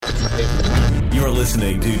You're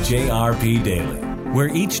listening to JRP Daily, where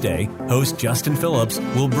each day, host Justin Phillips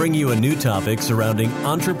will bring you a new topic surrounding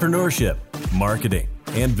entrepreneurship, marketing,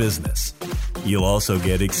 and business. You'll also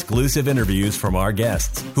get exclusive interviews from our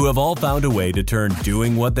guests who have all found a way to turn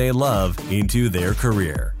doing what they love into their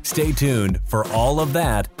career. Stay tuned for all of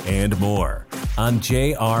that and more on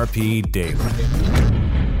JRP Daily.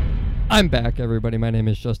 I'm back, everybody. My name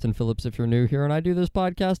is Justin Phillips if you're new here, and I do this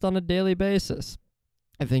podcast on a daily basis.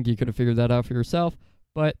 I think you could have figured that out for yourself,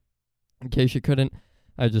 but in case you couldn't,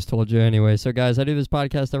 I just told you anyway. So, guys, I do this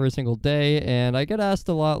podcast every single day, and I get asked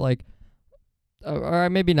a lot, or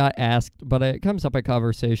maybe not asked, but it comes up in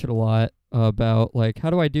conversation a lot about,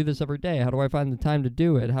 how do I do this every day? How do I find the time to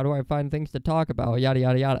do it? How do I find things to talk about? Yada,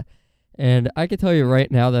 yada, yada. And I can tell you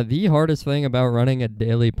right now that the hardest thing about running a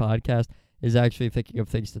daily podcast is actually thinking of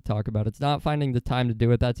things to talk about. It's not finding the time to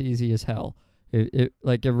do it. That's easy as hell. It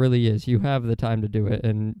really is. You have the time to do it,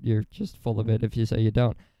 and you're just full of it if you say you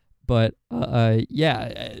don't. But,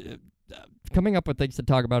 coming up with things to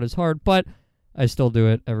talk about is hard, but I still do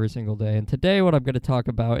it every single day. And today what I'm going to talk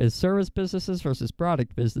about is service businesses versus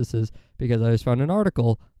product businesses, because I just found an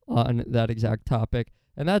article on that exact topic.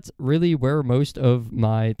 And that's really where most of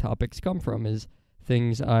my topics come from, is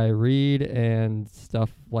things I read and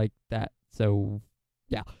stuff like that. So,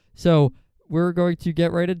 yeah. So we're going to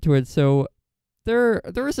get right into it. So there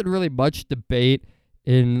isn't really much debate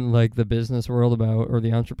in the business world about, or the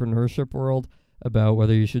entrepreneurship world about,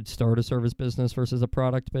 whether you should start a service business versus a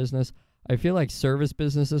product business. I feel like service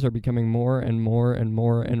businesses are becoming more and more and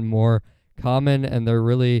more and more common, and they're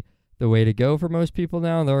really the way to go for most people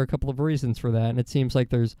now. And there are a couple of reasons for that. And it seems like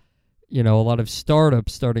there's, a lot of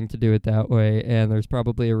startups starting to do it that way, and there's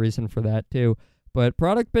probably a reason for that too. But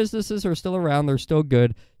product businesses are still around. They're still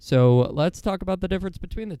good. So let's talk about the difference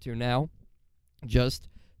between the two now, just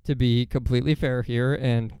to be completely fair here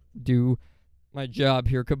and do my job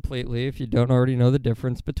here completely. If you don't already know the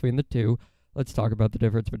difference between the two, let's talk about the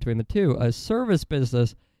difference between the two. A service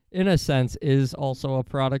business, in a sense, is also a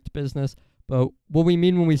product business. But what we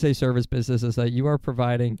mean when we say service business is that you are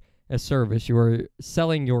providing a service. You are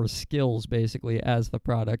selling your skills, basically, as the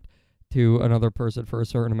product to another person for a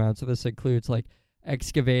certain amount. So this includes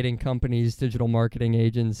excavating companies, digital marketing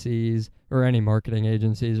agencies, or any marketing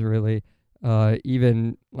agencies, really.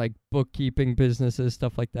 Even bookkeeping businesses,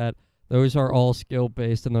 stuff like that. Those are all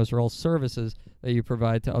skill-based, and those are all services that you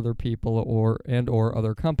provide to other people or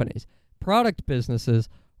other companies. Product businesses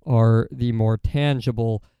are the more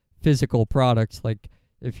tangible physical products, like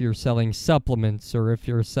if you're selling supplements, or if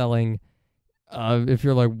you're selling, if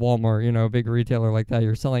you're like Walmart, a big retailer like that,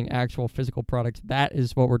 you're selling actual physical products. That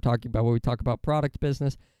is what we're talking about when we talk about product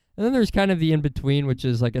business. And then there's kind of the in-between, which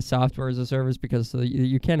is like a software as a service, because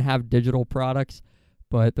you can have digital products,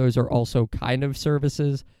 but those are also kind of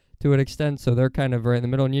services to an extent, so they're kind of right in the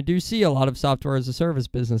middle. And you do see a lot of software as a service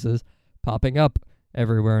businesses popping up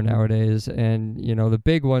everywhere nowadays. And, the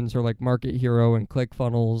big ones are like Market Hero and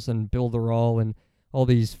ClickFunnels and Builderall and all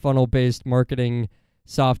these funnel-based marketing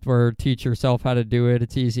software, teach yourself how to do it.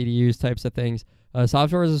 It's easy to use types of things.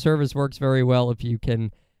 Software as a service works very well if you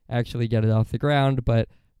can actually get it off the ground, but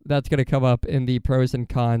that's going to come up in the pros and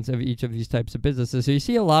cons of each of these types of businesses. So you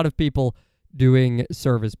see a lot of people doing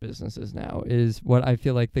service businesses now, is what I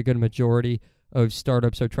feel like the good majority of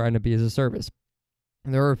startups are trying to be as a service.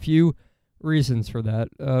 And there are a few reasons for that.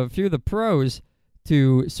 A few of the pros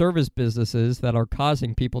to service businesses that are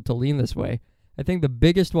causing people to lean this way. I think the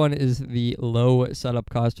biggest one is the low setup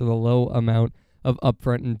cost, or the low amount of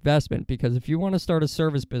upfront investment. Because if you want to start a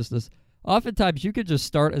service business, oftentimes you could just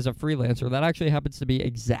start as a freelancer. That actually happens to be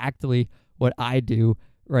exactly what I do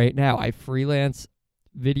right now. I freelance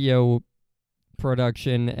video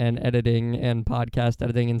production and editing and podcast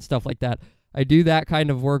editing and stuff like that. I do that kind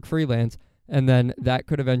of work freelance, and then that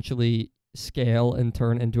could eventually scale and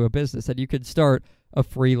turn into a business. And you could start a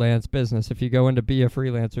freelance business. If you go in to be a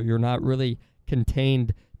freelancer, you're not really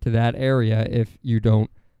contained to that area if you don't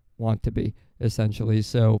want to be, essentially.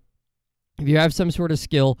 So if you have some sort of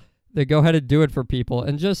skill, then go ahead and do it for people,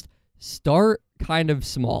 and just start kind of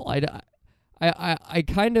small. I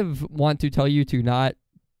kind of want to tell you to not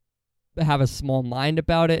have a small mind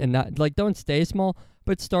about it, and not don't stay small,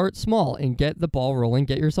 but start small and get the ball rolling,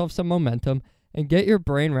 get yourself some momentum, and get your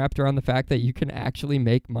brain wrapped around the fact that you can actually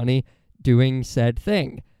make money doing said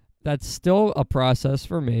thing. That's still a process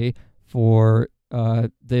for me for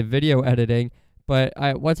the video editing, but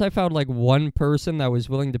once I found one person that was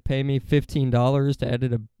willing to pay me $15 to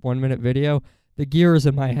edit a 1-minute video, the gears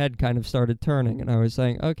in my head kind of started turning, and I was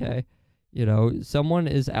saying, okay, someone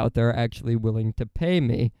is out there actually willing to pay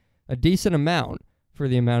me a decent amount for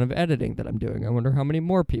the amount of editing that I'm doing. I wonder how many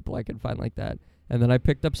more people I can find like that. And then I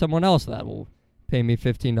picked up someone else that will pay me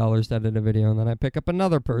 $15 to edit a video, and then I pick up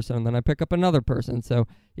another person, and then I pick up another person. So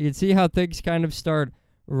you can see how things kind of start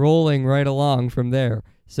rolling right along from there.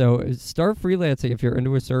 So start freelancing if you're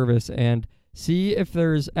into a service and see if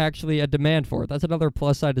there's actually a demand for it. That's another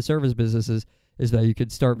plus side to service businesses, is that you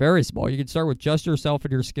could start very small. You could start with just yourself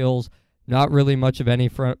and your skills, not really much of any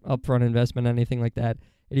upfront investment, anything like that.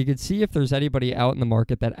 And you could see if there's anybody out in the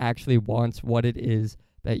market that actually wants what it is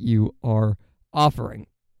that you are offering.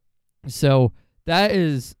 So that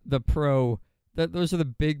is the pro. Those are the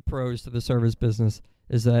big pros to the service business,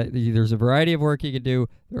 is that there's a variety of work you can do.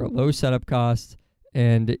 There are low setup costs,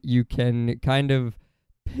 and you can kind of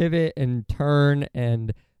pivot and turn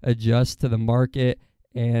and adjust to the market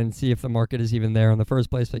and see if the market is even there in the first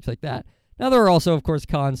place, things like that. Now, there are also, of course,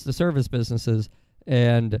 cons to service businesses,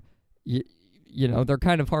 and you know, they're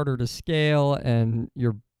kind of harder to scale, and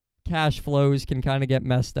your cash flows can kind of get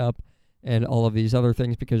messed up, and all of these other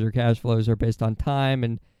things, because your cash flows are based on time,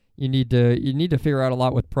 and you need to figure out a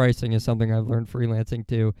lot with pricing, is something I've learned freelancing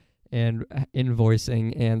too, and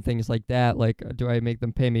invoicing and things like that. Like, do I make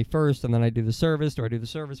them pay me first and then I do the service? Do I do the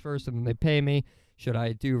service first and then they pay me? Should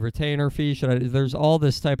I do retainer fee? There's all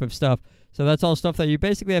this type of stuff. So that's all stuff that you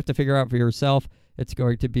basically have to figure out for yourself. It's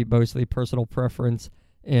going to be mostly personal preference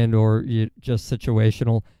and or just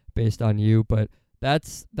situational based on you. But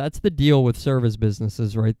that's the deal with service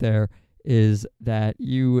businesses right there, is that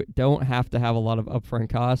you don't have to have a lot of upfront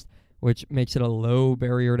cost, which makes it a low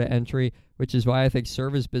barrier to entry, which is why I think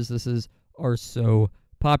service businesses are so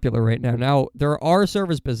popular right now. Now, there are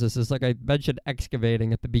service businesses, like I mentioned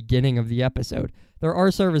excavating at the beginning of the episode. There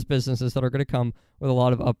are service businesses that are going to come with a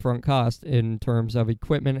lot of upfront cost in terms of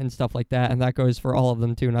equipment and stuff like that, and that goes for all of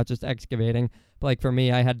them too, not just excavating. But like for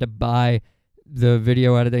me, I had to buy the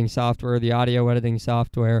video editing software, the audio editing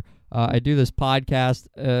software. I do this podcast.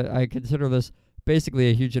 I consider this basically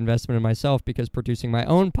a huge investment in myself, because producing my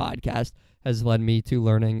own podcast has led me to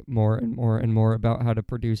learning more and more and more about how to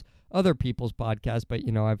produce other people's podcasts. But,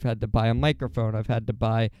 you know, I've had to buy a microphone, I've had to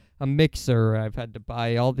buy a mixer, I've had to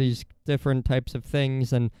buy all these different types of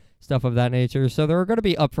things and stuff of that nature. So there are going to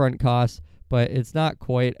be upfront costs, but it's not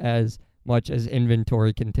quite as much as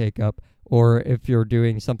inventory can take up, or if you're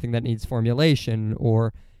doing something that needs formulation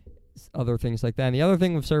or other things like that. And the other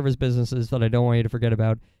thing with service businesses that I don't want you to forget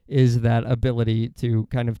about is that ability to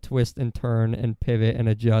kind of twist and turn and pivot and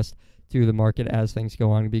adjust to the market as things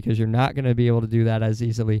go on, because you're not going to be able to do that as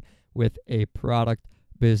easily with a product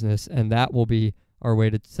business. And that will be our way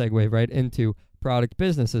to segue right into product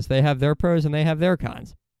businesses. They have their pros and they have their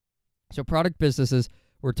cons. So product businesses,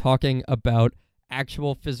 we're talking about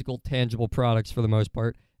actual physical tangible products for the most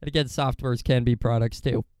part. And again, softwares can be products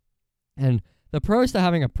too. And the pros to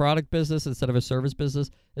having a product business instead of a service business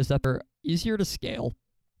is that they're easier to scale,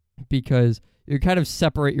 because you kind of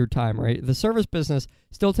separate your time, right? The service business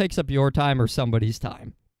still takes up your time or somebody's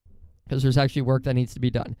time, because there's actually work that needs to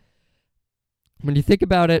be done. When you think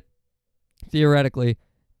about it, theoretically,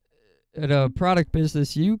 at a product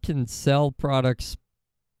business, you can sell products,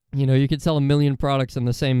 you know, you could sell 1 million products in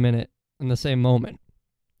the same minute, in the same moment,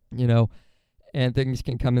 you know, and things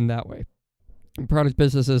can come in that way. And product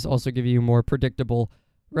businesses also give you more predictable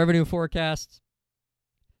revenue forecasts,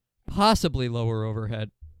 possibly lower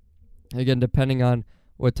overhead. Again, depending on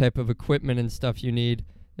what type of equipment and stuff you need,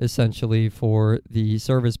 essentially, for the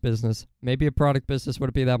service business. Maybe a product business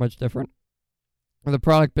wouldn't be that much different. For the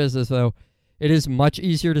product business, though, it is much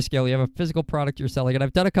easier to scale. You have a physical product you're selling, and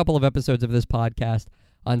I've done a couple of episodes of this podcast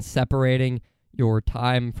on separating your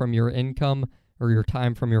time from your income, or your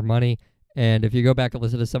time from your money. And if you go back and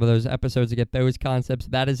listen to some of those episodes to get those concepts,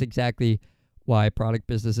 that is exactly why product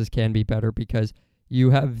businesses can be better, because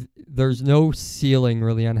there's no ceiling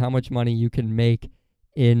really on how much money you can make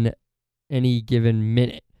in any given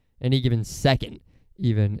minute, any given second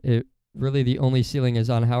even. Really the only ceiling is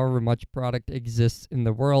on however much product exists in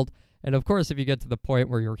the world. And of course, if you get to the point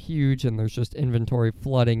where you're huge and there's just inventory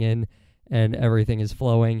flooding in and everything is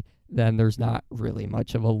flowing, then there's not really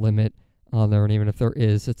much of a limit on there. And even if there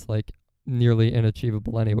is, it's like nearly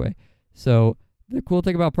unachievable anyway. So the cool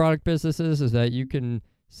thing about product businesses is that you can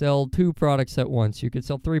sell 2 products at once. You could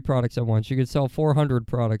sell 3 products at once. You could sell 400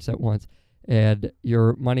 products at once. And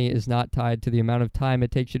your money is not tied to the amount of time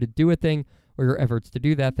it takes you to do a thing or your efforts to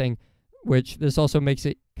do that thing, which this also makes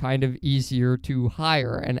it kind of easier to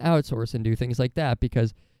hire and outsource and do things like that.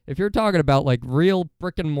 Because if you're talking about like real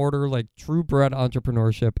brick and mortar, like true bred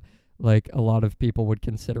entrepreneurship, like a lot of people would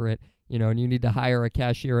consider it, you know, and you need to hire a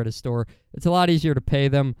cashier at a store, it's a lot easier to pay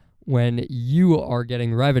them when you are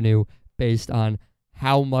getting revenue based on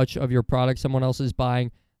how much of your product someone else is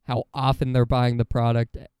buying, how often they're buying the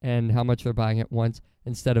product, and how much they're buying at once,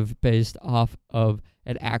 instead of based off of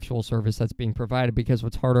an actual service that's being provided. Because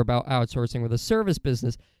what's harder about outsourcing with a service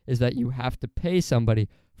business is that you have to pay somebody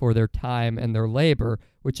for their time and their labor,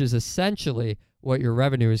 which is essentially what your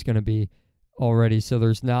revenue is going to be already. So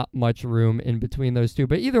there's not much room in between those two.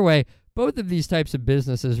 But either way, both of these types of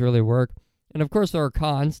businesses really work. And of course, there are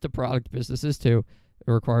cons to product businesses too.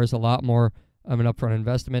 It requires a lot more of an upfront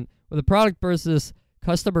investment. With a product business,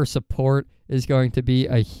 customer support is going to be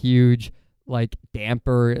a huge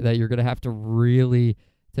damper that you're going to have to really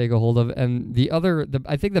take a hold of. And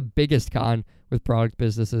I think the biggest con with product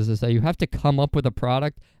businesses is that you have to come up with a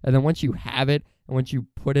product, and then once you have it, and once you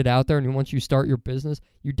put it out there, and once you start your business,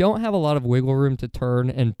 you don't have a lot of wiggle room to turn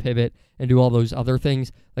and pivot and do all those other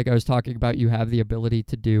things like I was talking about you have the ability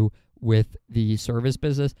to do with the service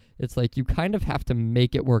business. It's like you kind of have to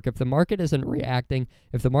make it work. If the market isn't reacting,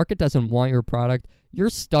 if the market doesn't want your product, you're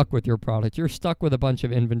stuck with your product. You're stuck with a bunch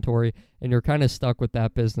of inventory, and you're kind of stuck with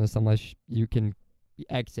that business unless you can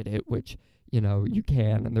exit it, which, you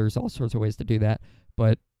can, and there's all sorts of ways to do that.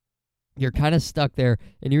 But you're kind of stuck there,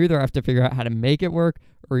 and you either have to figure out how to make it work,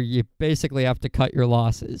 or you basically have to cut your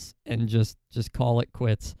losses and just call it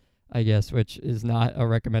quits, I guess, which is not a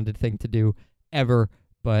recommended thing to do ever.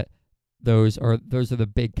 But those are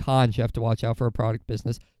the big cons you have to watch out for a product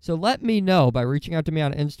business. So let me know by reaching out to me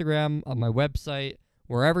on Instagram, on my website,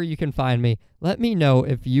 wherever you can find me. Let me know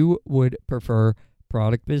if you would prefer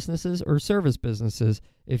product businesses or service businesses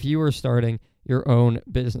if you were starting your own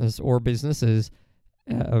business or businesses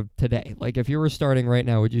today. If you were starting right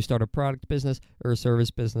now, would you start a product business or a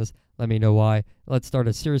service business? Let me know why. Let's start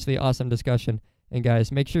a seriously awesome discussion. And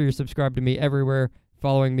guys, make sure you're subscribed to me everywhere,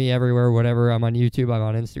 following me everywhere, whatever. I'm on YouTube, I'm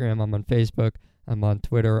on Instagram, I'm on Facebook, I'm on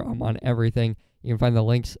Twitter, I'm on everything. You can find the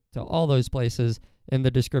links to all those places in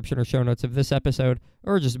the description or show notes of this episode,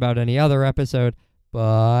 or just about any other episode.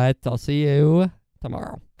 But I'll see you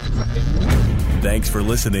tomorrow. Thanks for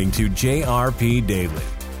listening to JRP Daily.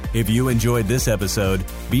 If you enjoyed this episode,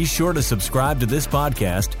 be sure to subscribe to this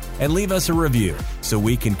podcast and leave us a review so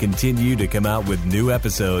we can continue to come out with new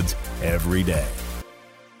episodes every day.